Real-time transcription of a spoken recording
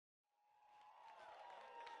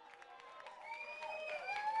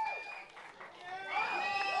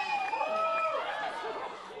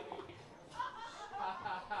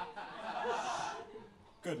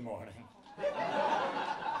Good morning.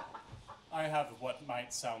 I have what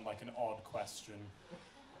might sound like an odd question.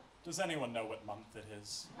 Does anyone know what month it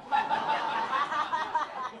is?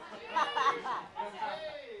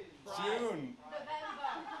 June.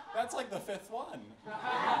 That's like the fifth one.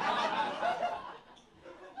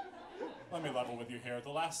 Let me level with you here.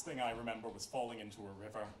 The last thing I remember was falling into a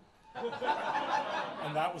river.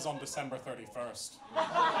 And that was on December 31st.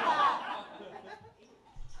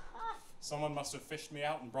 Someone must have fished me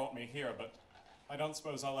out and brought me here, but I don't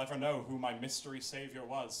suppose I'll ever know who my mystery savior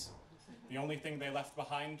was. The only thing they left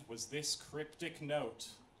behind was this cryptic note.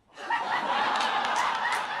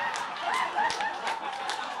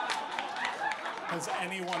 Has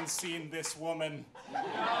anyone seen this woman?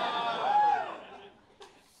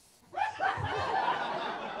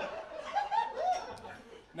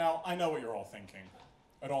 Now, I know what you're all thinking.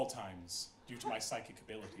 At all times, due to my psychic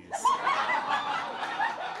abilities.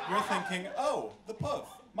 You're thinking, oh, the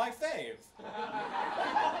puff, my fave.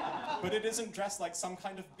 But it isn't dressed like some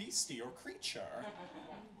kind of beastie or creature.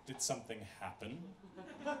 Did something happen?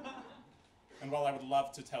 And while I would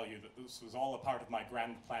love to tell you that this was all a part of my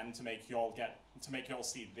grand plan to make y'all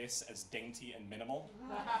see this as dainty and minimal,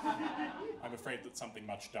 I'm afraid that something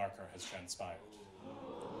much darker has transpired.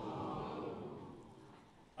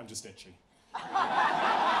 I'm just itchy.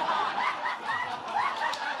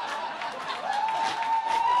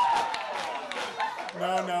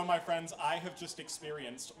 No, my friends, I have just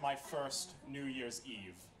experienced my first New Year's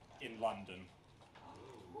Eve in London.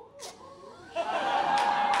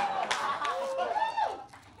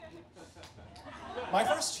 My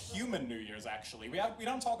first human New Year's, actually. We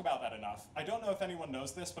don't talk about that enough. I don't know if anyone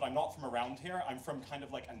knows this, but I'm not from around here. I'm from kind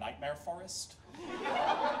of like a nightmare forest.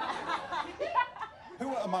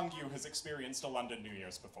 Who among you has experienced a London New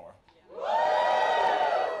Year's before?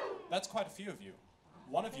 That's quite a few of you.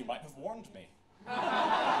 One of you might have warned me.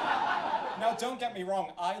 Now, don't get me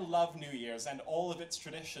wrong, I love New Year's and all of its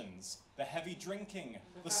traditions. The heavy drinking,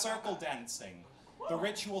 the circle dancing, the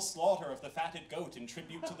ritual slaughter of the fatted goat in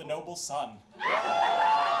tribute to the noble sun.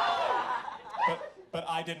 But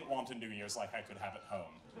I didn't want a New Year's like I could have at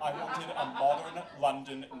home. I wanted a modern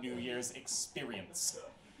London New Year's experience.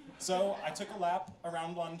 So I took a lap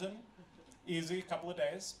around London, easy, couple of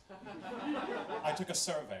days. I took a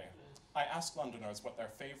survey. I asked Londoners what their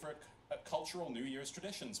favorite cultural New Year's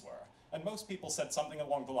traditions were, and most people said something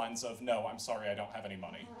along the lines of, no, I'm sorry, I don't have any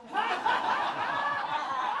money.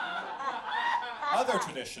 Other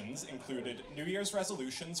traditions included New Year's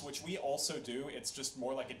resolutions, which we also do, it's just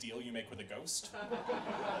more like a deal you make with a ghost.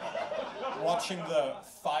 Watching the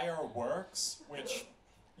fireworks, which,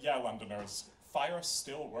 yeah, Londoners, fire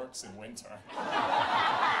still works in winter.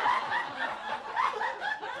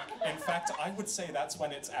 In fact, I would say that's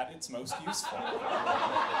when it's at its most useful.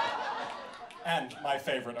 And my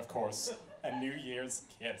favorite, of course, a New Year's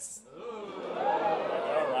kiss.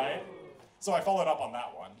 All right. So I followed up on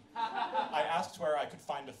that one. I asked where I could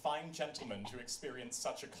find a fine gentleman to experience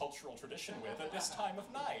such a cultural tradition with at this time of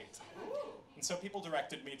night. And so people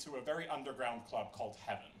directed me to a very underground club called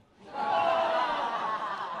Heaven.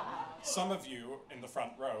 Some of you in the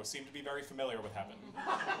front row seem to be very familiar with Heaven.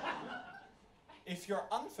 If you're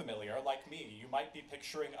unfamiliar, like me, you might be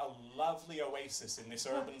picturing a lovely oasis in this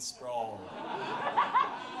urban sprawl.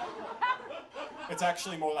 It's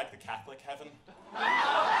actually more like the Catholic Heaven.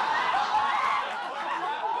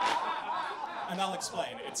 And I'll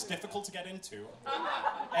explain. It's difficult to get into.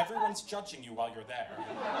 Everyone's judging you while you're there.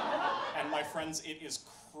 And my friends, it is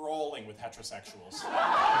crawling with heterosexuals.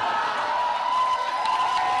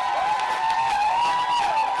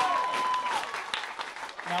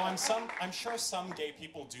 Now, I'm sure some gay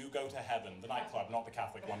people do go to Heaven, the nightclub, not the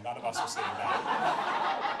Catholic one. None of us are seeing that.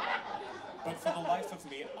 But for the life of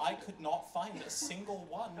me, I could not find a single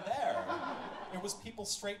one there. It was people's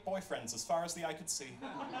straight boyfriends as far as the eye could see.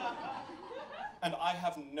 And I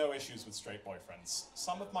have no issues with straight boyfriends.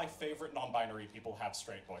 Some of my favorite non-binary people have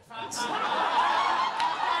straight boyfriends.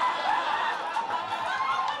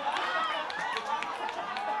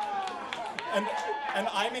 And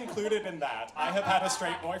I'm included in that. I have had a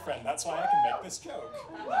straight boyfriend. That's why I can make this joke.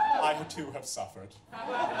 I too have suffered.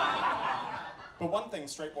 But one thing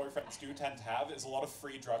straight boyfriends do tend to have is a lot of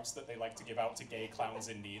free drugs that they like to give out to gay clowns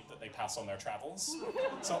in need that they pass on their travels.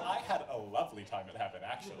 So I had a lovely time at Heaven,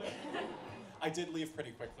 actually. I did leave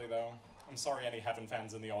pretty quickly, though. I'm sorry, any Heaven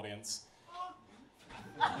fans in the audience.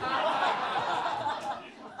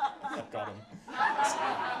 Got him.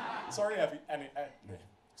 Sorry,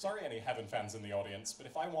 Sorry any Heaven fans in the audience, but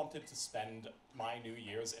if I wanted to spend my New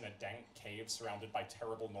Year's in a dank cave surrounded by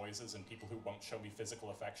terrible noises and people who won't show me physical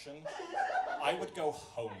affection, I would go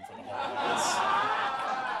home for the holidays.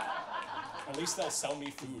 At least they'll sell me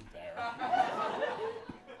food there.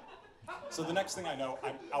 So the next thing I know,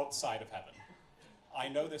 I'm outside of heaven. I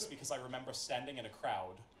know this because I remember standing in a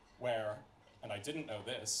crowd where, and I didn't know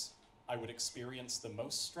this, I would experience the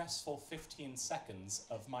most stressful 15 seconds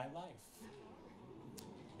of my life.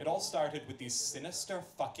 It all started with these sinister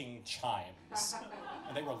fucking chimes.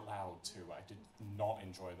 And they were loud too. I did not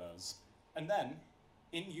enjoy those. And then,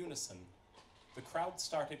 in unison, the crowd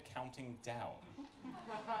started counting down,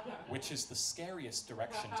 which is the scariest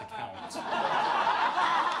direction to count.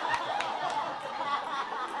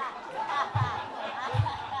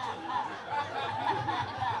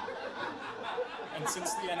 And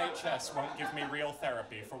since the NHS won't give me real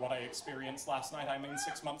therapy for what I experienced last night,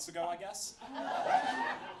 6 months ago, I guess,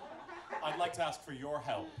 I'd like to ask for your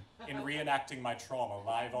help in reenacting my trauma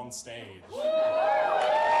live on stage.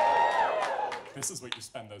 This is what you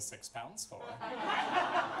spend those £6 for.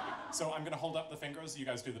 So I'm gonna hold up the fingers, you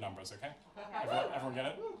guys do the numbers, okay? Everyone get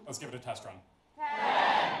it? Let's give it a test run.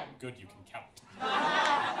 10. Good, you can count.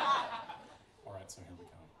 All right, so here we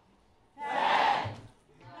go. 10,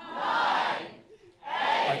 9, 8.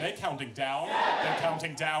 Are they counting down? They're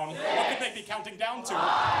counting down. What could they be counting down to?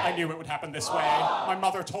 I knew it would happen this way. My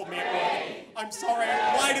mother told me it would. I'm sorry,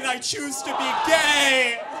 why did I choose to be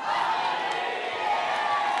gay?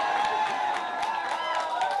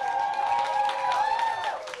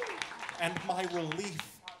 And my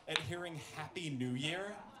relief at hearing Happy New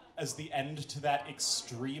Year as the end to that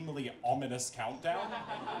extremely ominous countdown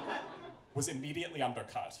was immediately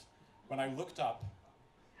undercut when I looked up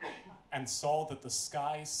and saw that the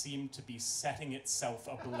sky seemed to be setting itself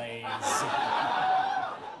ablaze.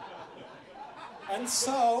 And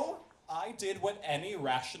so I did what any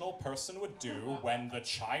rational person would do when the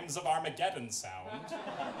chimes of Armageddon sound.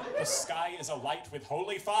 The sky is alight with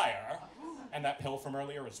holy fire. And that pill from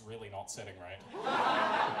earlier is really not sitting right.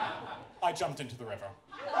 I jumped into the river.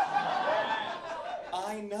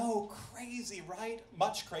 I know, crazy, right?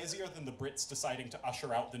 Much crazier than the Brits deciding to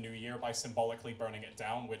usher out the new year by symbolically burning it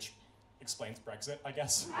down, which explains Brexit, I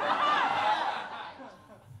guess.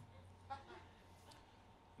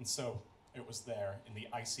 And so, it was there, in the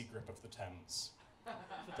icy grip of the Thames,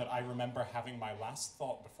 that I remember having my last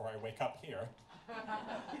thought before I wake up here.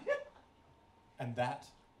 And that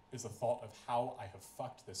is a thought of how I have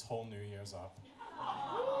fucked this whole New Year's up.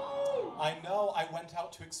 I know, I went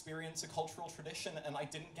out to experience a cultural tradition and I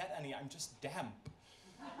didn't get any, I'm just damp.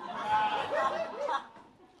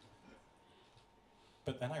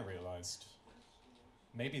 But then I realized,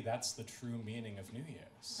 maybe that's the true meaning of New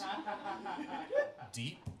Year's.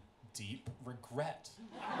 Deep, deep regret.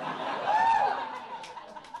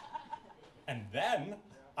 And then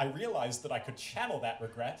I realized that I could channel that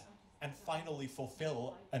regret and finally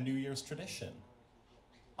fulfill a New Year's tradition.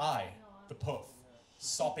 I, the Puff,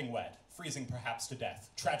 sopping wet, freezing perhaps to death,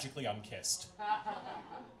 tragically unkissed,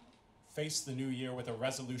 face the new year with a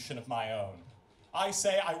resolution of my own. I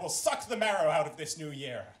say I will suck the marrow out of this new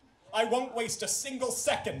year. I won't waste a single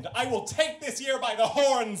second. I will take this year by the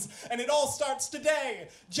horns, and it all starts today,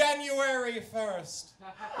 January 1st.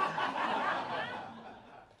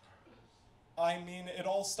 I mean, it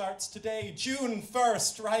all starts today, June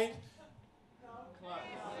 1st, right?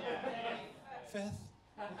 5th?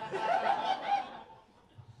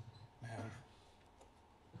 Man.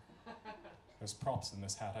 There's props in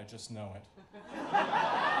this hat, I just know it.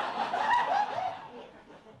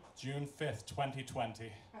 June 5th,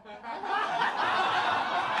 2020.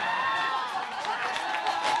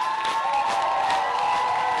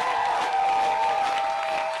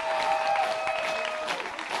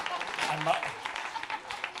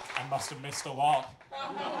 I must have missed a lot.